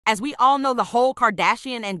As we all know, the whole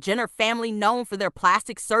Kardashian and Jenner family known for their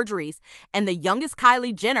plastic surgeries, and the youngest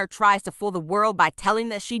Kylie Jenner tries to fool the world by telling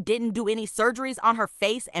that she didn't do any surgeries on her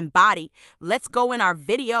face and body. Let's go in our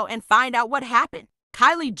video and find out what happened.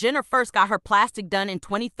 Kylie Jenner first got her plastic done in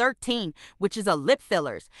 2013, which is a lip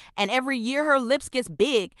fillers, and every year her lips gets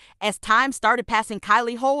big. As time started passing,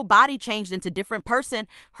 Kylie's whole body changed into a different person.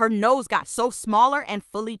 Her nose got so smaller and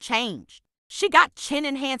fully changed. She got chin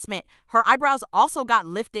enhancement. Her eyebrows also got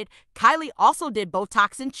lifted. Kylie also did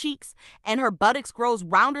Botox in cheeks, and her buttocks grows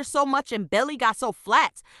rounder so much and belly got so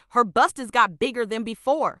flat. Her bust has got bigger than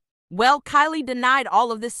before. Well, Kylie denied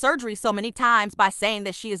all of this surgery so many times by saying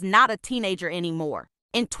that she is not a teenager anymore.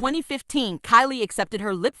 In 2015, Kylie accepted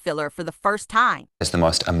her lip filler for the first time. Has the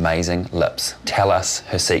most amazing lips. Tell us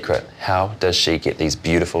her secret. How does she get these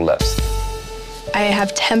beautiful lips? I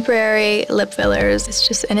have temporary lip fillers. It's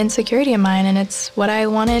just an insecurity of mine, and it's what I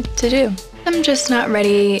wanted to do. I'm just not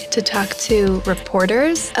ready to talk to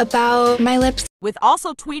reporters about my lips. With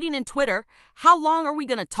also tweeting and Twitter, how long are we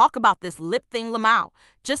going to talk about this lip thing, Lamau?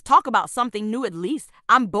 Just talk about something new at least.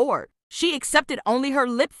 I'm bored. She accepted only her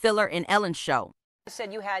lip filler in Ellen's show. You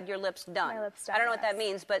said you had your lips done. My lips done, I don't know what yes. that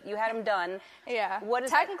means, but you had them done. Yeah. What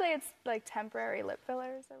is Technically, it's like temporary lip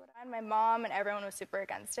fillers or whatever. My mom and everyone was super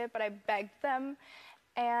against it, but I begged them.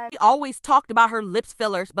 And She always talked about her lips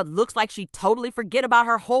fillers, but looks like she totally forget about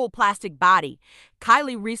her whole plastic body.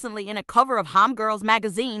 Kylie recently, in a cover of Homegirls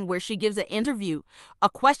magazine where she gives an interview,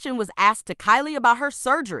 a question was asked to Kylie about her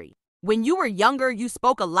surgery. When you were younger, you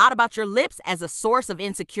spoke a lot about your lips as a source of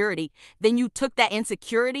insecurity. Then you took that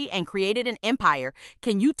insecurity and created an empire.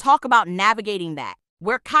 Can you talk about navigating that?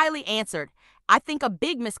 Where Kylie answered, I think a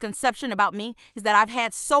big misconception about me is that I've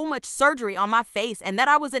had so much surgery on my face and that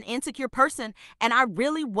I was an insecure person, and I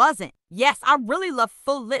really wasn't. Yes, I really loved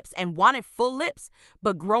full lips and wanted full lips,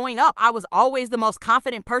 but growing up, I was always the most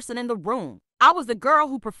confident person in the room. I was the girl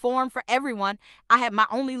who performed for everyone. I had my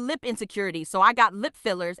only lip insecurity, so I got lip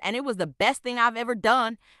fillers, and it was the best thing I've ever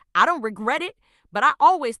done. I don't regret it, but I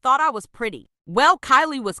always thought I was pretty. Well,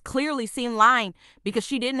 Kylie was clearly seen lying because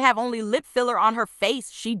she didn't have only lip filler on her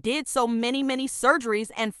face. She did so many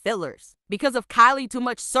surgeries and fillers. Because of Kylie too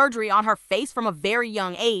much surgery on her face from a very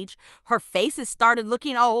young age, her face has started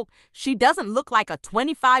looking old. She doesn't look like a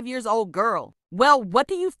 25 years old girl. Well, what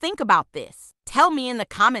do you think about this? Tell me in the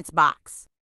comments box.